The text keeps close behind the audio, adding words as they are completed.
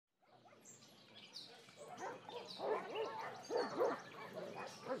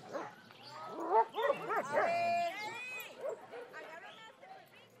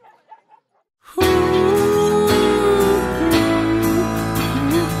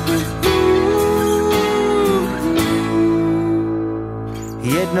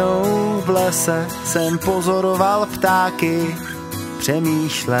lese jsem pozoroval ptáky,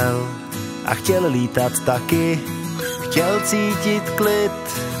 přemýšlel a chtěl lítat taky. Chtěl cítit klid,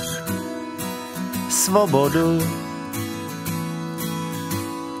 svobodu.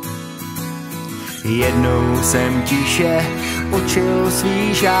 Jednou jsem tiše učil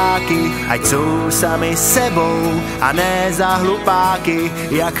svý žáky, ať jsou sami sebou a ne za hlupáky.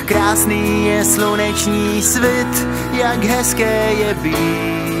 Jak krásný je sluneční svit, jak hezké je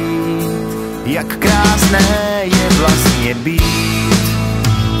být, jak krásné je vlastně být.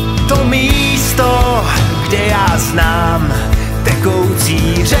 To místo, kde já znám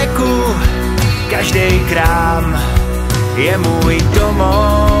tekoucí řeku, každý krám je můj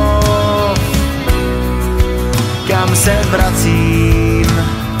domov, kam se vracím.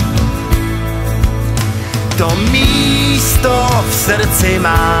 To místo v srdci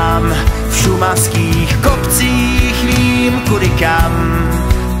mám, v šumavských kopcích vím kudy kam,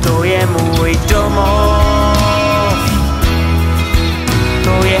 to je můj domov,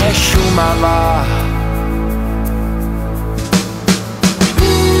 to je Šumava.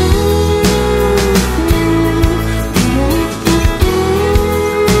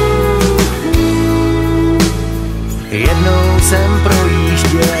 Jednou jsem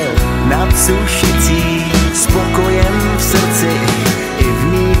projížděl nad Sušicí s pokojem v srdci i v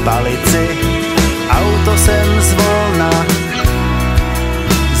mý palici. Auto jsem zvolna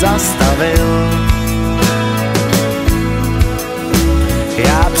zastavil.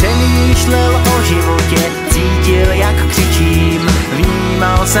 Já přemýšlel o životě, cítil, jak křičím.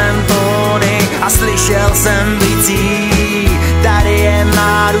 Vnímal jsem tóny a slyšel jsem bicí. Tady je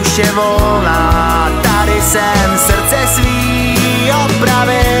má duše volná, tady jsem srdce svý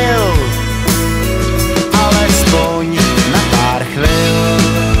opravil, alespoň na pár chvil.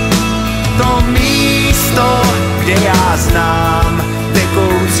 To místo, kde já znám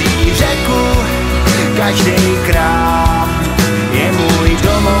tekoucí řeku, každý krám je můj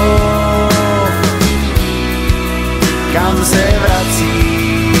domov, kam se vracím.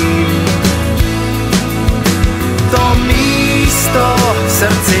 To místo v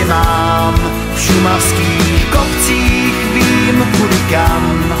srdci mám, v šumavských kopcích vím kudy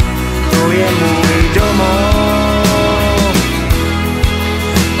kam, to je můj domov,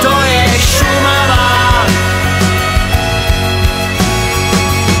 to je Šumava.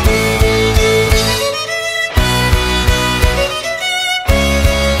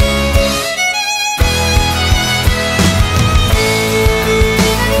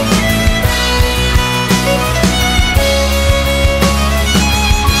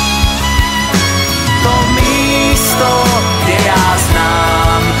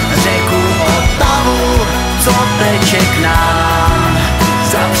 Teče k nám,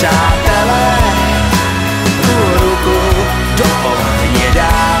 za přátelé tu ruku do ohně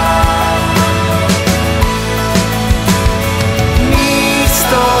dám.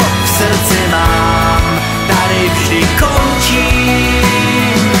 Místo v srdci mám, tady vždy končím.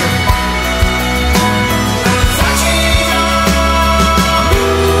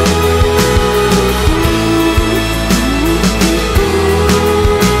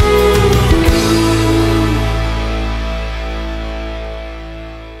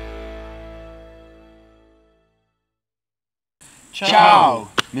 Čau,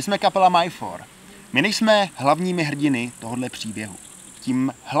 my jsme kapela MY4. My nejsme hlavními hrdiny tohoto příběhu.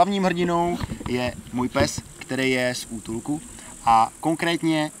 Tím hlavním hrdinou je můj pes, který je z útulku, a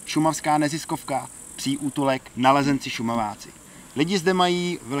konkrétně šumavská neziskovka Psí útulek Nalezenci Šumaváci. Lidi zde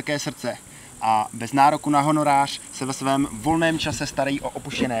mají velké srdce a bez nároku na honorář se ve svém volném čase starají o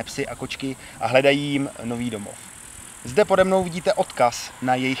opuštěné psy a kočky a hledají jim nový domov. Zde pode mnou vidíte odkaz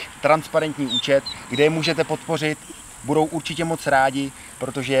na jejich transparentní účet, kde je můžete podpořit. Budou určitě moc rádi,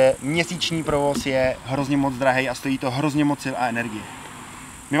 protože měsíční provoz je hrozně moc drahý a stojí to hrozně moc sil a energie.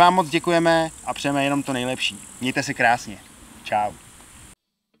 My vám moc děkujeme a přejeme jenom to nejlepší. Mějte se krásně. Čau.